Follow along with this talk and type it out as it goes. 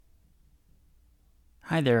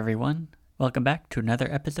Hi there, everyone. Welcome back to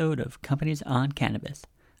another episode of Companies on Cannabis.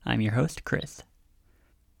 I'm your host, Chris.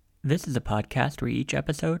 This is a podcast where each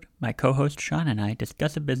episode, my co-host Sean and I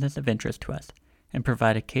discuss a business of interest to us and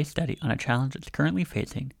provide a case study on a challenge it's currently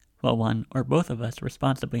facing while one or both of us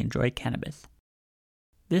responsibly enjoy cannabis.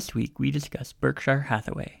 This week, we discuss Berkshire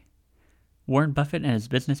Hathaway. Warren Buffett and his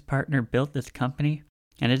business partner built this company,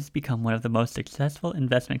 and it has become one of the most successful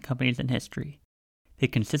investment companies in history. They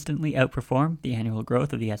consistently outperform the annual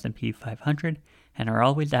growth of the S&P 500 and are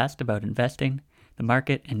always asked about investing, the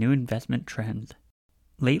market, and new investment trends.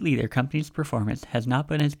 Lately, their company's performance has not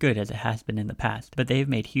been as good as it has been in the past, but they have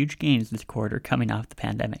made huge gains this quarter coming off the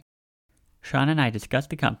pandemic. Sean and I discussed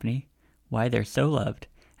the company, why they're so loved,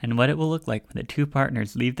 and what it will look like when the two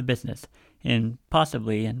partners leave the business in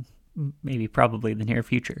possibly and maybe probably the near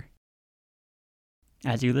future.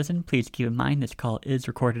 As you listen, please keep in mind this call is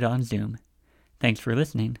recorded on Zoom. Thanks for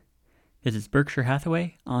listening. This is Berkshire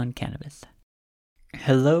Hathaway on Cannabis.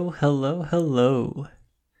 Hello.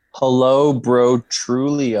 Hello, bro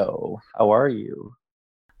Trulio. How are you?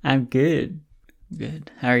 I'm good. Good.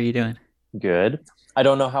 How are you doing? Good. I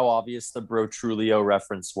don't know how obvious the bro Trulio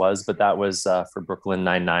reference was, but that was for Brooklyn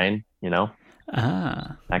Nine-Nine, you know?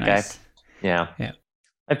 Ah, That nice. guy. Yeah. Yeah.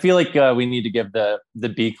 I feel like we need to give the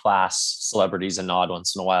B-class celebrities a nod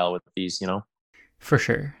once in a while with these, you know? For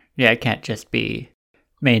sure. Yeah, it can't just be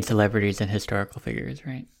main celebrities and historical figures,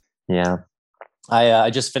 right? Yeah. I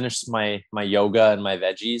just finished my yoga and my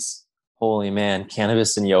veggies. Holy man,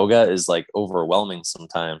 cannabis and yoga is like overwhelming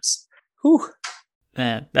sometimes. Whew.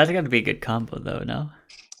 That's got to be a good combo, though, no?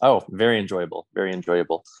 Oh, very enjoyable. Very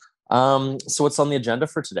enjoyable. So what's on the agenda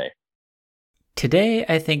for today? Today,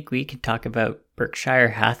 I think we could talk about Berkshire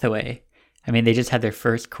Hathaway. I mean, they just had their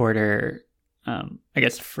first quarter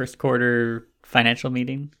financial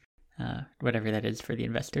meeting, whatever that is for the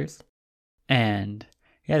investors. And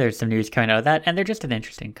yeah, there's some news coming out of that. And they're just an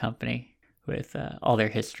interesting company with all their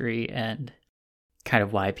history and kind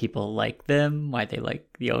of why people like them, why they like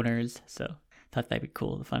the owners. So I thought that'd be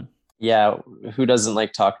cool and fun. Yeah, who doesn't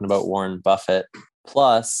like talking about Warren Buffett?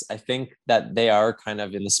 Plus, I think that they are kind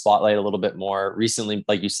of in the spotlight a little bit more recently,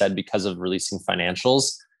 like you said, because of releasing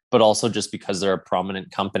financials, but also just because they're a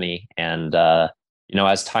prominent company. And,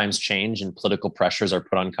 as times change and political pressures are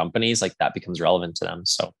put on companies, like that becomes relevant to them.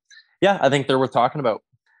 So, yeah, I think they're worth talking about.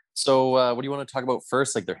 So, what do you want to talk about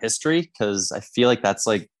first? Like their history? Because I feel like that's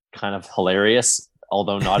like kind of hilarious,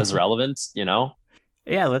 although not as relevant, you know?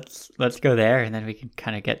 Yeah, let's go there, and then we can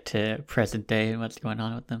kind of get to present day and what's going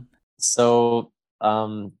on with them. So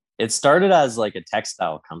it started as like a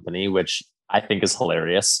textile company, which I think is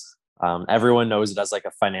hilarious. Everyone knows it as like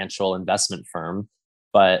a financial investment firm,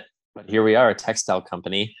 but here we are, a textile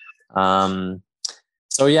company.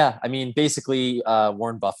 So yeah, I mean, basically,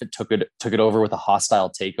 Warren Buffett took it over with a hostile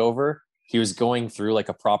takeover. He was going through like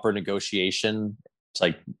a proper negotiation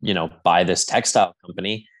to buy this textile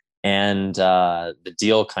company, and the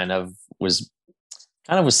deal kind of was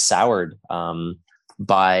soured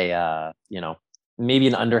by maybe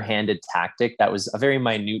an underhanded tactic that was a very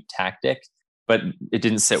minute tactic, but it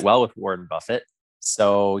didn't sit well with Warren Buffett.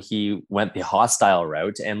 So he went the hostile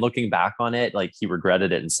route, and looking back on it, like he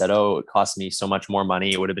regretted it and said, "Oh, it cost me so much more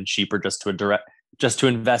money. It would have been cheaper just to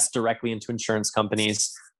invest directly into insurance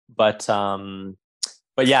companies." But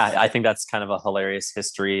yeah, I think that's kind of a hilarious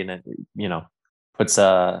history, and it puts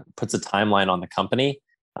a timeline on the company.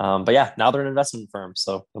 But yeah, now they're an investment firm,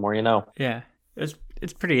 so the more you know. Yeah,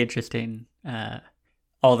 it's pretty interesting.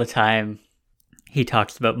 All the time, he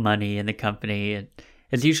talks about money in the company, and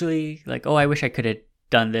it's usually like, "Oh, I wish I could have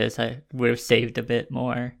done this. I would have saved a bit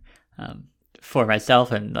more for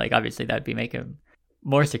myself," and like obviously that'd be make him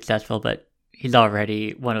more successful. But he's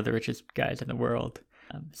already one of the richest guys in the world,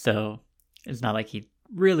 so it's not like he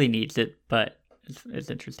really needs it. But it's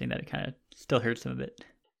interesting that it kind of still hurts him a bit.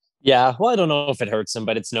 Yeah, well, I don't know if it hurts him,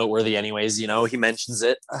 but it's noteworthy anyways. He mentions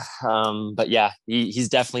it. But yeah, he's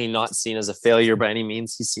definitely not seen as a failure by any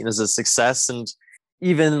means. He's seen as a success. And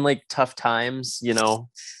even in like tough times, I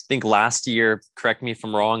think last year, correct me if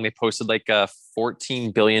I'm wrong, they posted like a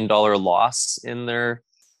 $14 billion loss in the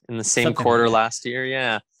same Something quarter like that. last year.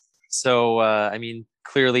 Yeah. So, I mean,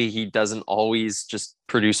 clearly he doesn't always just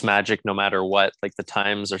produce magic no matter what. Like the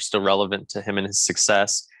times are still relevant to him and his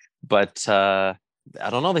success. But I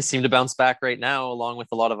don't know. They seem to bounce back right now, along with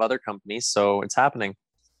a lot of other companies. So it's happening.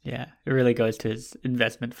 Yeah, it really goes to his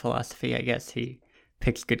investment philosophy. I guess he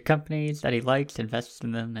picks good companies that he likes, invests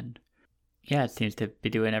in them, and yeah, it seems to be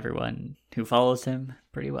doing everyone who follows him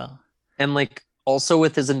pretty well. And like also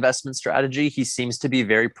with his investment strategy, he seems to be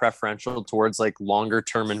very preferential towards like longer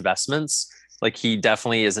term investments. Like he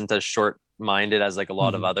definitely isn't a minded as like a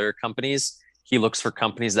lot of Mhm. other companies. He looks for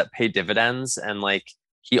companies that pay dividends, and like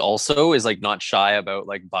he also is like not shy about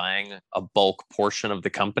like buying a bulk portion of the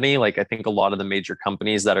company. Like I think a lot of the major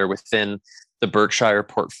companies that are within the Berkshire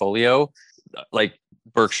portfolio, like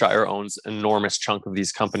Berkshire owns an enormous chunk of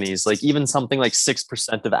these companies. Like even something like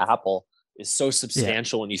 6% of Apple is so Yeah.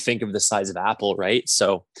 substantial when you think of the size of Apple, right?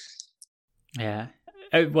 So Yeah.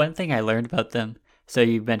 One thing I learned about them, so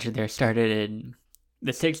you mentioned they started in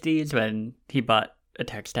the 60s when he bought a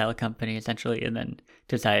textile company essentially and then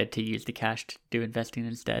decided to use the cash to do investing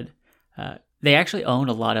instead. They actually own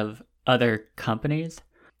a lot of other companies,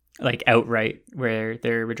 like outright, where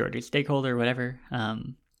they're a majority stakeholder or whatever.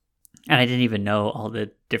 And I didn't even know all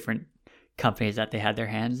the different companies that they had their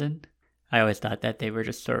hands in. I always thought that they were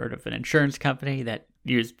just sort of an insurance company that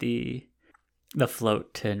used the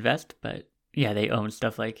float to invest, but yeah, they own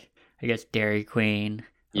stuff like I guess Dairy Queen,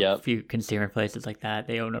 a yeah. few consumer places like that.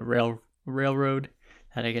 They own a railroad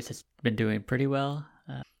that I guess has been doing pretty well,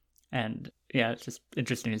 and yeah, it's just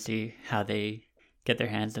interesting to see how they get their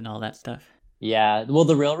hands in all that stuff. Yeah, well,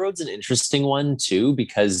 the railroad's an interesting one too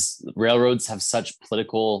because railroads have such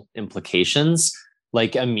political implications.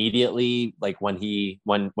 Like immediately, like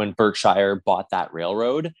when Berkshire bought that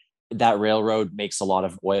railroad makes a lot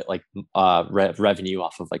of oil, like revenue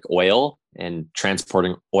off of like oil and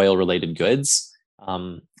transporting oil related goods.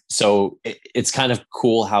 So it's kind of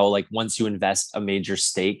cool how like once you invest a major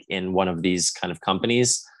stake in one of these kind of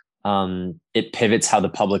companies, it pivots how the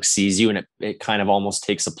public sees you, and it kind of almost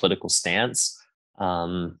takes a political stance.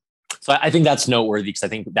 Um, so I think that's noteworthy because I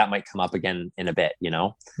think that might come up again in a bit, you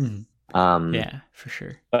know. Hmm. Um, Yeah, for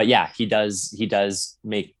sure. but yeah, he does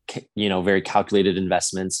make very calculated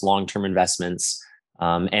investments, long term investments,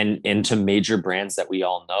 and into major brands that we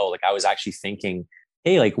all know. Like I was actually thinking,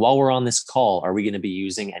 hey, like while we're on this call, are we going to be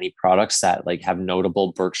using any products that like have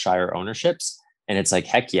notable Berkshire ownerships? And it's like,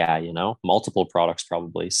 heck yeah, multiple products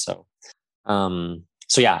probably. So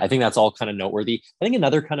yeah, I think that's all kind of noteworthy. I think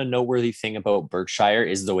another kind of noteworthy thing about Berkshire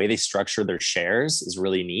is the way they structure their shares is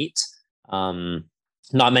really neat. Um,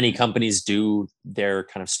 Not many companies do their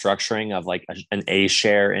kind of structuring of like an A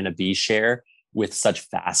share and a B share with such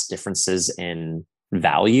vast differences in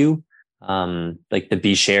value. Like the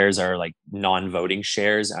B shares are like non-voting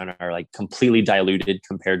shares and are like completely diluted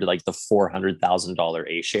compared to like the $400,000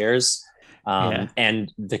 A shares. Yeah,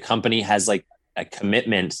 And the company has like a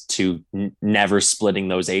commitment to never splitting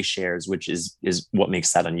those A shares, which is what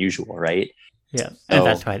makes that unusual, right? yeah, and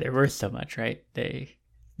that's So why they're worth so much, right? They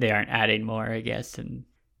aren't adding more, I guess, and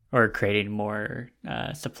or creating more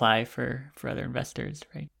supply for other investors,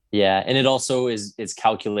 right? yeah, and it also is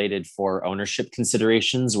calculated for ownership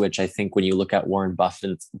considerations, which I think when you look at Warren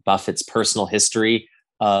Buffett's personal history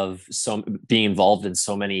of so being involved in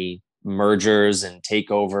so many mergers and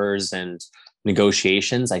takeovers and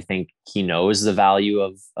negotiations, I think he knows the value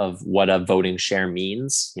of what a voting share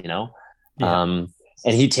means. Yeah, Um,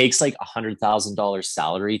 and he takes like $100,000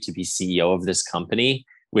 salary to be CEO of this company,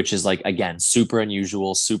 which is like again super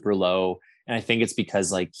unusual, super low. And I think it's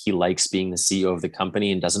because like he likes being the CEO of the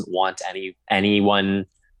company and doesn't want anyone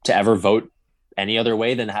to ever vote any other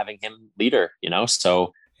way than having him leader.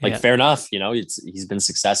 So like yeah, fair enough. He's been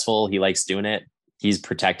successful. He likes doing it. He's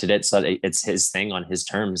protected it. So it's his thing on his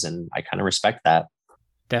terms. And I kind of respect that.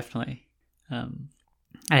 definitely. And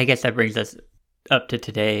I guess that brings us up to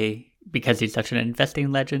today because he's such an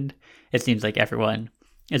investing legend. It seems like everyone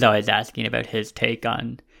is always asking about his take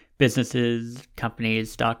on businesses,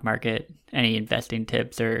 companies, stock market, any investing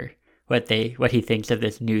tips or what he thinks of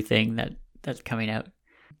this new thing that's coming out.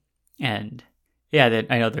 And yeah, that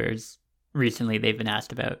I know there's recently they've been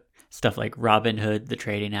asked about stuff like Robinhood, the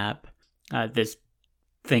trading app, this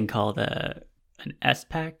thing called an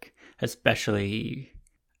SPAC, especially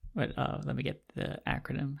what let me get the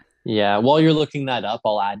acronym. Yeah. While you're looking that up,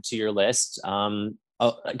 I'll add to your list.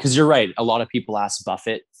 Because you're right. A lot of people ask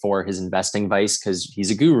Buffett for his investing advice because he's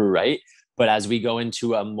a guru, right? But as we go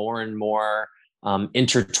into a more and more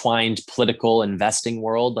intertwined political investing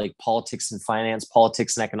world, like politics and finance,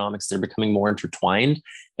 politics and economics, they're becoming more intertwined.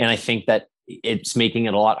 And I think that it's making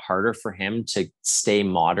it a lot harder for him to stay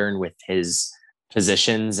modern with his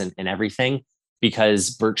positions and everything because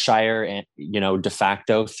Berkshire and, de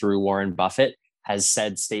facto through Warren Buffett has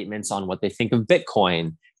said statements on what they think of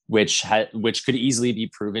Bitcoin, which could easily be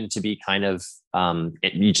proven to be kind of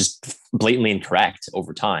you just blatantly incorrect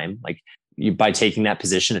over time. Like by taking that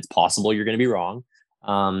position, it's possible you're going to be wrong.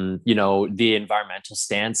 The environmental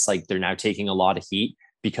stance, like they're now taking a lot of heat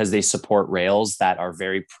because they support rails that are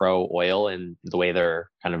very pro oil in the way they're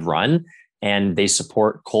kind of run, and they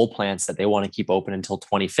support coal plants that they want to keep open until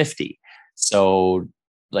 2050. So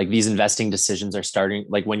like these investing decisions are starting,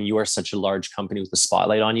 like when you are such a large company with the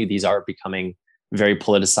spotlight on you, these are becoming very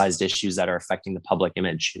politicized issues that are affecting the public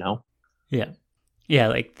image, you know? Yeah. Yeah,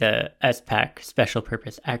 like the SPAC, Special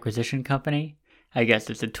Purpose Acquisition Company. I guess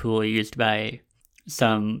it's a tool used by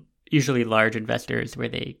some usually large investors where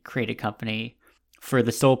they create a company for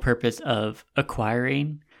the sole purpose of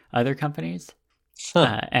acquiring other companies.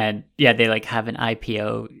 Huh. And yeah, they like have an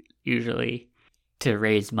IPO usually to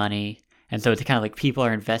raise money. And so it's kind of like people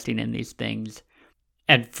are investing in these things.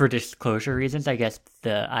 And for disclosure reasons, I guess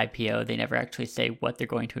the IPO, they never actually say what they're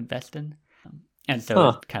going to invest in. And so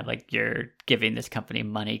it's Huh. kind of like you're giving this company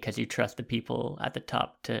money because you trust the people at the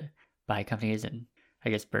top to buy companies. And I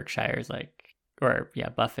guess Berkshire is like, or yeah,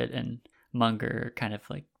 Buffett and Munger are kind of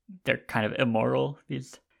like, they're kind of immoral,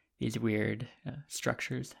 these weird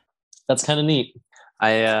structures. That's kind of neat.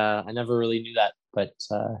 I never really knew that, but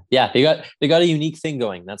yeah, they got a unique thing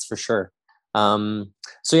going, that's for sure.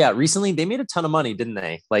 So yeah, recently they made a ton of money, didn't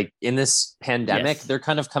they? Like in this pandemic, Yes. they're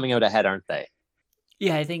kind of coming out ahead, aren't they?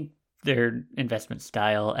 Yeah, I think their investment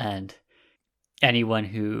style and anyone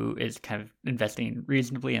who is kind of investing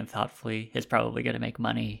reasonably and thoughtfully is probably going to make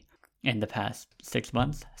money in the past 6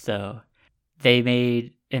 months. So they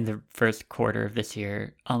made in the first quarter of this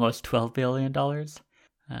year almost $12 billion.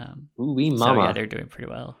 Ooh wee So yeah, mama. they're doing pretty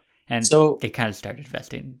well, and So they kind of started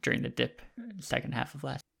investing during the dip, second half of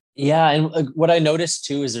last. yeah, and what I noticed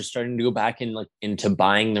too is they're starting to go back in like into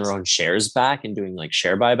buying their own shares back and doing like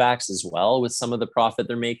share buybacks as well with some of the profit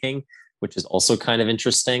they're making, which is also kind of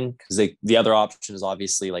interesting because the other option is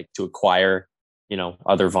obviously like to acquire,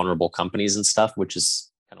 other vulnerable companies and stuff, which is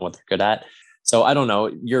kind of what they're good at. So I don't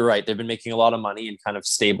know. You're right. They've been making a lot of money and kind of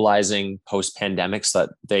stabilizing post pandemic so that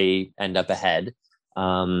they end up ahead.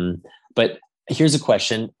 But here's a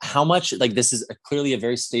question. How much, like, this is clearly a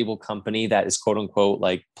very stable company that is quote unquote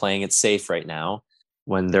like playing it safe right now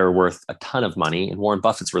when they're worth a ton of money and Warren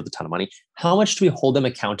Buffett's worth a ton of money. How much do we hold them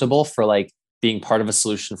accountable for like being part of a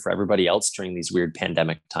solution for everybody else during these weird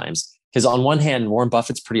pandemic times? Because on one hand, Warren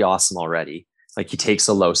Buffett's pretty awesome already. Like he takes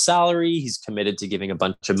a low salary, he's committed to giving a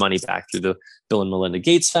bunch of money back through the Bill and Melinda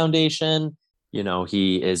Gates Foundation.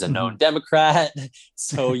 He is a known Mhm. Democrat.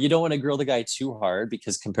 So you don't want to grill the guy too hard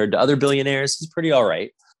because compared to other billionaires, he's pretty all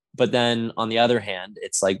right. But then on the other hand,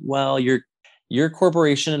 it's like, well, your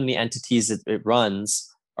corporation and the entities it runs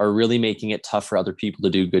are really making it tough for other people to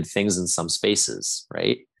do good things in some spaces,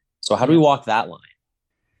 right? So how do we Yeah, walk that line?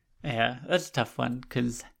 yeah, that's a tough one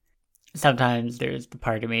because sometimes there's the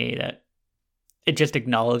part of me that it just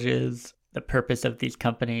acknowledges the purpose of these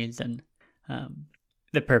companies, and um,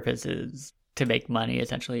 the purpose is to make money,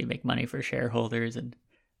 essentially make money for shareholders, and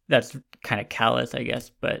that's kind of callous, I guess,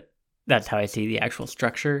 but that's how I see the actual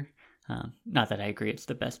structure. Not that I agree it's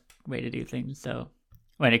the best way to do things. So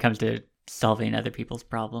when it comes to solving other people's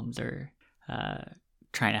problems or uh,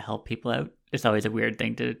 trying to help people out, it's always a weird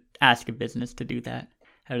thing to ask a business to do that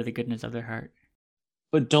out of the goodness of their heart.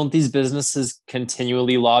 But don't these businesses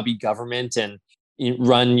continually lobby government and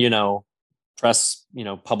run, press,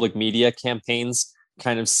 public media campaigns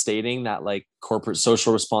kind of stating that like corporate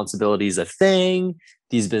social responsibility is a thing,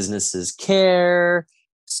 these businesses care.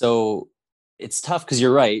 So it's tough because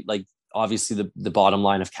you're right. Like obviously the bottom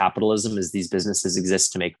line of capitalism is these businesses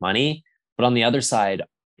exist to make money. But on the other side,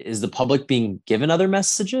 is the public being given other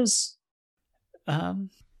messages? Um,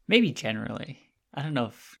 Maybe generally. I don't know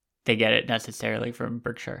if they get it necessarily from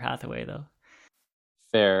Berkshire Hathaway though.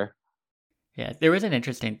 Fair. Yeah, there was an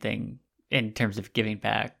interesting thing in terms of giving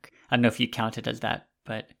back. I don't know if you count it as that,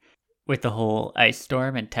 but with the whole ice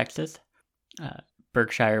storm in Texas, uh,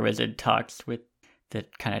 Berkshire was in talks with the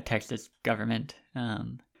kind of Texas government,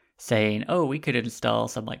 saying, "Oh, we could install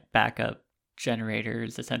some like backup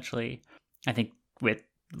generators, essentially." I think with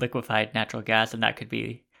liquefied natural gas, and that could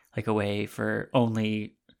be like a way for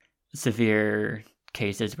only severe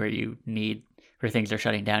cases where things are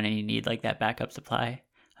shutting down and you need like that backup supply.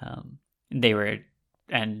 Um, they were,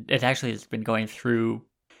 and it actually has been going through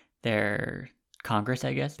their Congress,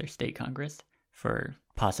 I guess, their state Congress, for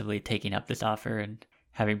possibly taking up this offer and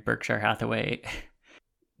having Berkshire Hathaway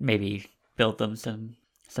maybe build them some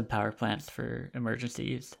power plants for emergency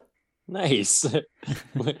use. Nice.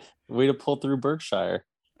 Way to pull through Berkshire.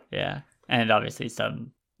 Yeah, and obviously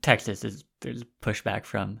some Texas is there's pushback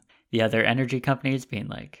from the other energy companies being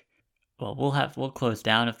like, well, we'll close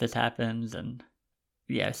down if this happens, and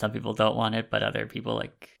yeah, some people don't want it, but other people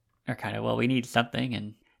like are kind of, well, we need something,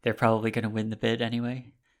 and they're probably going to win the bid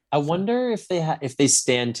anyway. I So wonder if if they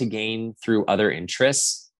stand to gain through other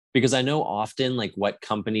interests, because I know often like what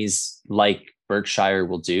companies like Berkshire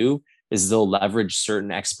will do is they'll leverage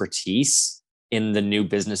certain expertise in the new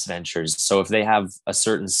business ventures. So if they have a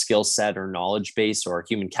certain skill set or knowledge base or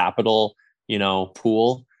human capital,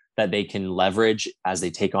 pool that they can leverage as they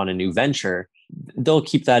take on a new venture, they'll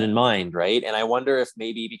keep that in mind, right? And I wonder if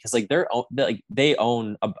maybe because they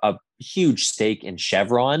own a huge stake in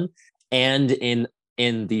Chevron and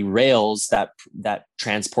in the rails that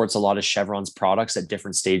transports a lot of Chevron's products at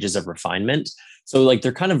different stages of refinement. So like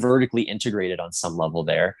they're kind of vertically integrated on some level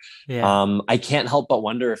there. Yeah. I can't help but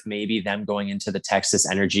wonder if maybe them going into the Texas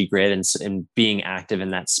energy grid and being active in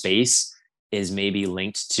that space is maybe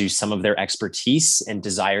linked to some of their expertise and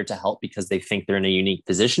desire to help because they think they're in a unique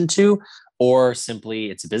position to, or simply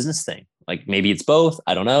it's a business thing. Like maybe it's both.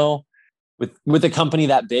 I don't know. With a company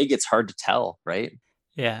that big, it's hard to tell, right?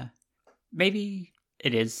 Yeah. Maybe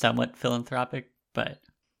it is somewhat philanthropic, but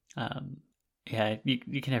yeah,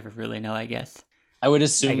 you can never really know, I guess. I would I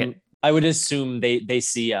assume get I would assume they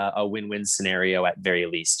see a win-win scenario at very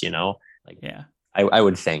least, like yeah. I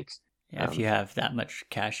would think. Yeah, if you Um, have that much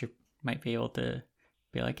cash, you might be able to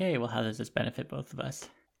be like, hey, well, how does this benefit both of us?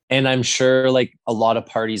 and I'm sure like a lot of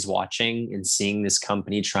parties watching and seeing this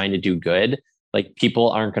company trying to do good, like people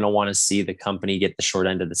aren't going to want to see the company get the short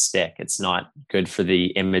end of the stick. It's not good for the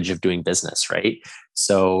image of doing business, right?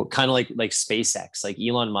 So kind of like SpaceX, like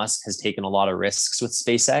Elon Musk has taken a lot of risks with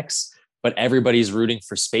SpaceX, but everybody's rooting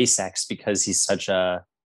for SpaceX because he's such a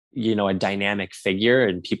dynamic figure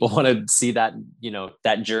and people want to see that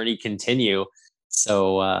journey continue.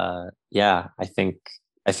 So yeah, I think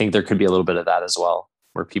there could be a little bit of that as well,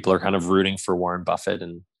 where people are kind of rooting for Warren Buffett.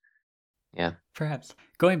 And yeah. Perhaps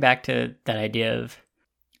going back to that idea of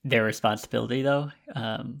their responsibility, though,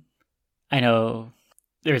 I know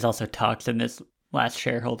there's also talks in this last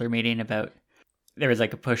shareholder meeting about there was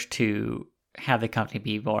like a push to have the company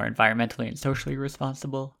be more environmentally and socially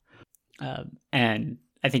responsible. And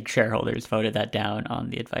I think shareholders voted that down on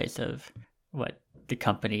the advice of what the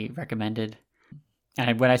company recommended.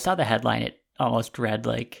 And when I saw the headline, it almost read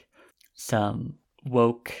like some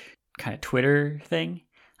woke kind of Twitter thing,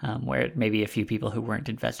 where maybe a few people who weren't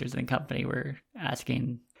investors in the company were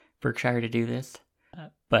asking Berkshire to do this.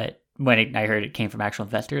 But when I heard it came from actual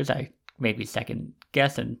investors, I made me second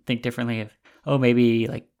guess and think differently of, oh, maybe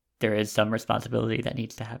like there is some responsibility that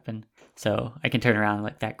needs to happen. So I can turn around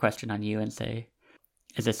like that question on you and say,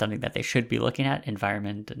 is this something that they should be looking at,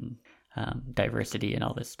 environment and diversity and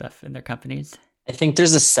all this stuff in their companies? I think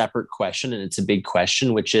there's a separate question, and it's a big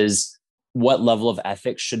question, which is what level of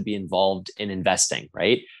ethics should be involved in investing,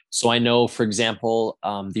 right? So I know, for example,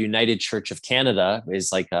 the United Church of Canada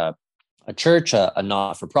is like a church, a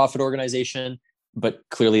not-for-profit organization, but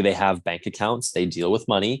clearly they have bank accounts, they deal with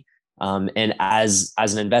money. And as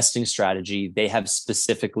an investing strategy, they have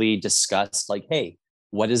specifically discussed like, hey,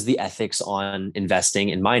 what is the ethics on investing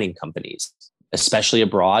in mining companies, especially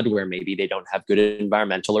abroad where maybe they don't have good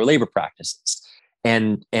environmental or labor practices?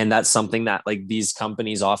 And that's something that like these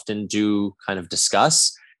companies often do kind of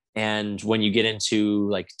discuss. And when you get into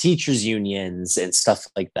like teachers unions and stuff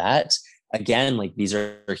like that, again, like these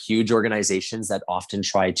are huge organizations that often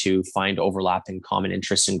try to find overlapping common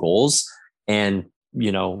interests and goals and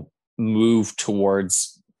move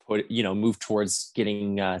towards move towards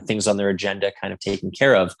getting things on their agenda kind of taken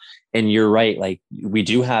care of. And you're right, like we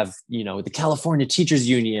do have the California Teachers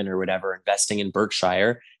Union or whatever investing in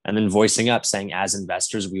Berkshire and then voicing up saying, as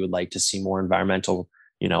investors, we would like to see more environmental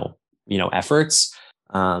efforts.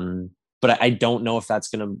 But I don't know if that's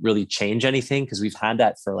going to really change anything, because we've had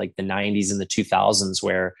that for like the 90s and the 2000s,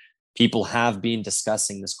 where people have been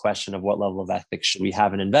discussing this question of what level of ethics should we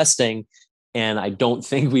have in investing. And I don't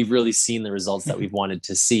think we've really seen the results that we've wanted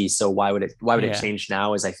to see. So why would it Yeah. change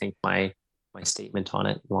now is, I think, my statement on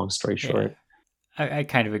it, long story short. Yeah. I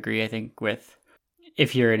kind of agree. I think with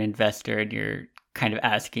if you're an investor and you're kind of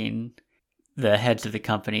asking the heads of the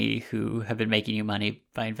company who have been making you money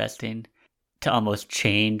by investing to almost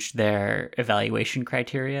change their evaluation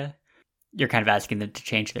criteria, you're kind of asking them to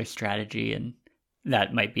change their strategy, and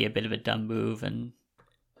that might be a bit of a dumb move. And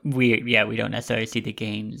we don't necessarily see the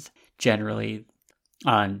gains generally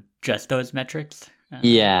on just those metrics.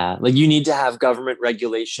 Yeah, like you need to have government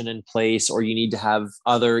regulation in place, or you need to have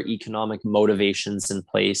other economic motivations in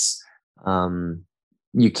place.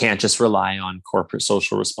 You can't just rely on corporate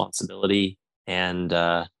social responsibility and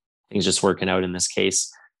things just working out in this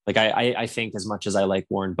case. Like I think, as much as I like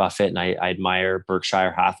Warren Buffett and I admire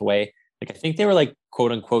Berkshire Hathaway, like I think they were like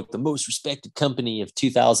quote unquote the most respected company of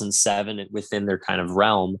 2007 within their kind of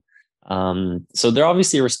realm. So they're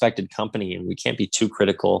obviously a respected company, and we can't be too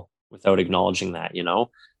critical without acknowledging that,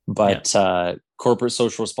 But corporate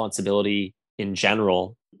social responsibility in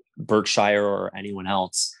general, Berkshire or anyone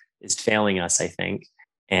else, is failing us, I think.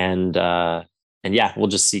 And and yeah, we'll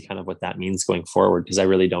just see kind of what that means going forward, because I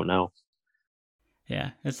really don't know.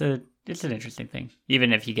 Yeah, it's an interesting thing.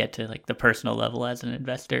 Even if you get to like the personal level as an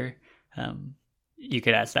investor, you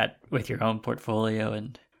could ask that with your own portfolio,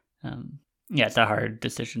 and yeah, it's a hard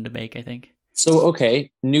decision to make, I think. So,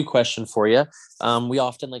 okay, new question for you. We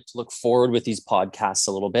often like to look forward with these podcasts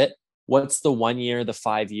a little bit. What's the 1 year, the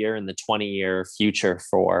 5 year, and the 20 year future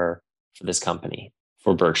for this company,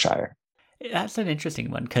 for Berkshire? That's an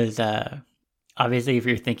interesting one because obviously, if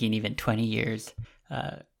you're thinking even 20 years,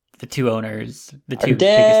 uh, the two owners, the Are two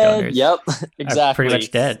biggest dead. owners, Yep, are pretty exactly.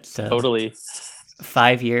 much dead. So Totally.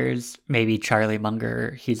 5 years, maybe Charlie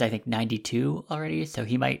Munger, he's I think 92 already, so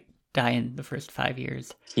he might die in the first 5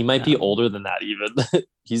 years. He might be Um, older than that even.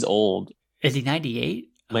 He's old. is he 98?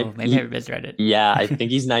 Oh, Might maybe I he, misread yeah, I it. think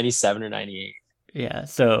he's 97 or 98. Yeah,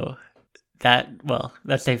 so well,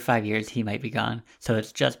 let's say 5 years, he might be gone. So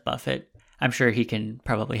it's just Buffett. I'm sure he can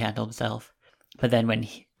probably handle himself. But then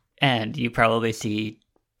and you probably see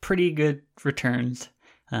pretty good returns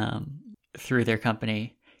through their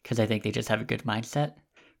company because I think they just have a good mindset.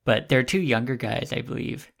 But there are two younger guys, I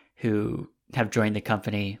believe, who have joined the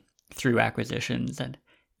company through acquisitions, and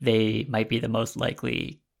they might be the most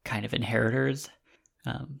likely kind of inheritors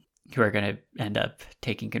who are going to end up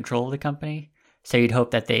taking control of the company. So you'd hope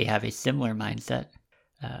that they have a similar mindset.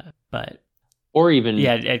 But Or even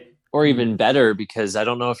yeah, or even better, because I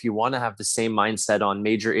don't know if you want to have the same mindset on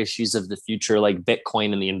major issues of the future like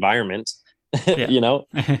Bitcoin and the environment, yeah, you know?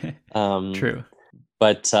 Um, true.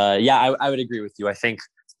 but yeah, I would agree with you. I think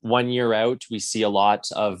 1 year out, we see a lot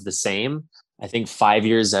of the same. I think 5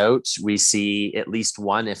 years out, we see at least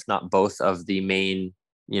one, if not both, of the main,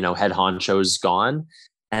 head honchos gone.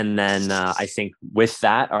 And then I think with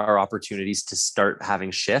that are opportunities to start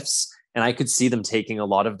having shifts. And I could see them taking a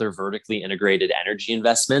lot of their vertically integrated energy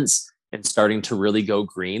investments and starting to really go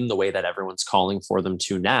green the way that everyone's calling for them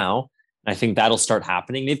to now. And I think that'll start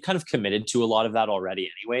happening. They've kind of committed to a lot of that already,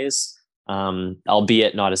 anyways,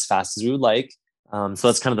 albeit not as fast as we would like. So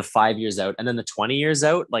that's kind of the 5 years out. And then the 20 years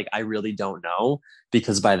out, like, I really don't know,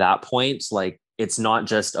 because by that point, like, it's not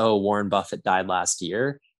just, oh, Warren Buffett died last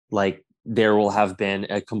year. Like, there will have been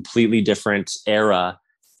a completely different era,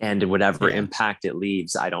 and whatever Yeah, impact it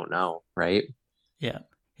leaves, I don't know. Right. yeah,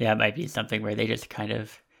 yeah. It might be something where they just kind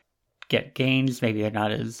of get gains. Maybe they're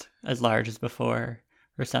not as large as before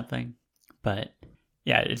or something. But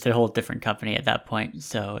yeah, it's a whole different company at that point.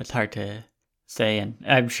 So it's hard to say. And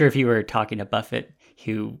I'm sure if you were talking to Buffett,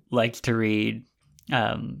 who likes to read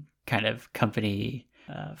kind of company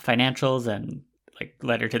financials and like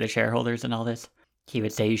letter to the shareholders and all this, he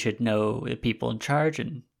would say you should know the people in charge.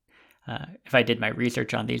 And if I did my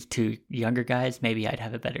research on these two younger guys, maybe I'd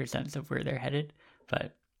have a better sense of where they're headed.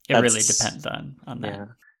 But it really That's depends on that. Yeah.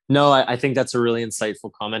 No, I think that's a really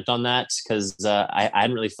insightful comment on that, because I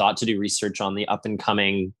hadn't really thought to do research on the up and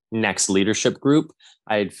coming next leadership group.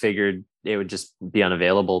 I had figured it would just be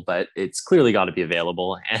unavailable, but it's clearly got to be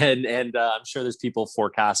available, and I'm sure there's people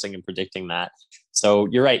forecasting and predicting that. So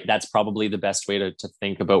you're right. That's probably the best way to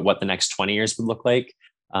think about what the next 20 years would look like.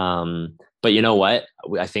 But you know what?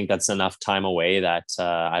 I think that's enough time away that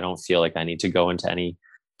I don't feel like I need to go into any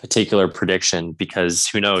particular prediction, because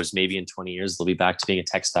who knows, maybe in 20 years they'll be back to being a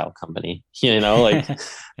textile company. Like,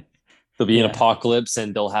 there'll be an Yeah. apocalypse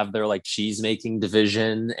and they'll have their like cheese making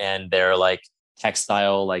division and their like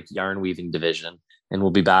textile like yarn weaving division, and we'll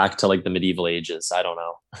be back to like the medieval ages. I don't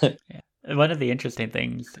know. Yeah. One of the interesting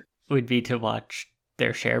things would be to watch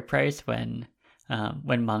their share price when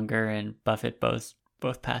Munger and Buffett both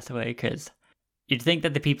pass away, because you'd think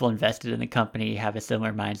that the people invested in the company have a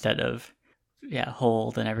similar mindset of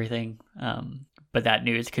hold and everything. But that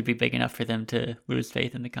news could be big enough for them to lose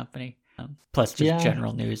faith in the company. Plus, just Yeah.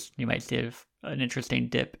 general news, you might see an interesting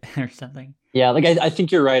dip or something. Yeah, like I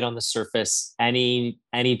think you're right on the surface. Any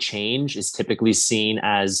change is typically seen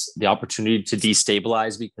as the opportunity to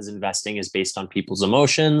destabilize, because investing is based on people's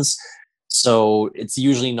emotions. So it's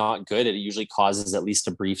usually not good. It usually causes at least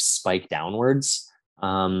a brief spike downwards.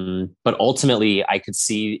 But ultimately, I could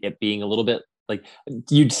see it being a little bit like,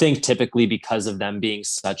 you'd think typically, because of them being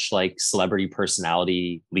such like celebrity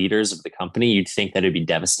personality leaders of the company, you'd think that it'd be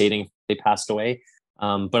devastating if they passed away.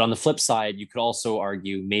 But on the flip side, you could also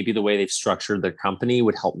argue maybe the way they've structured their company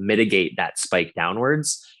would help mitigate that spike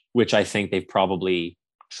downwards, which I think they've probably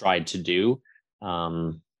tried to do.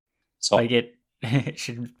 So Like it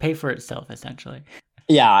should pay for itself essentially.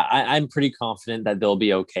 yeah, I'm pretty confident that they'll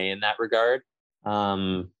be okay in that regard.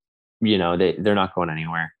 They're not going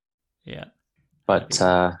anywhere. Yeah, But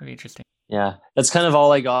that'd be interesting. yeah, that's kind of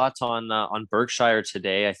all I got on Berkshire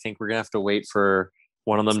today. I think we're gonna have to wait for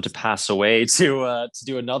one of them to pass away to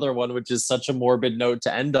do another one, which is such a morbid note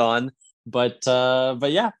to end on. But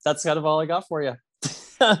yeah, that's kind of all I got for you.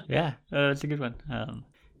 Yeah, that's a good one.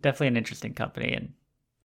 Definitely an interesting company, and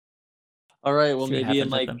all right, well, see what maybe in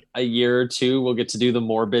happens with like them. a year or two, we'll get to do the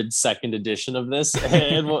morbid second edition of this,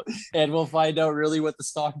 and we'll find out really what the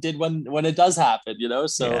stock did when it does happen.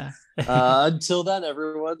 So Yeah. until then,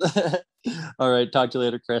 everyone. All right, talk to you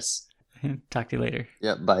later, Chris. Talk to you later.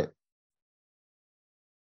 Yeah, bye.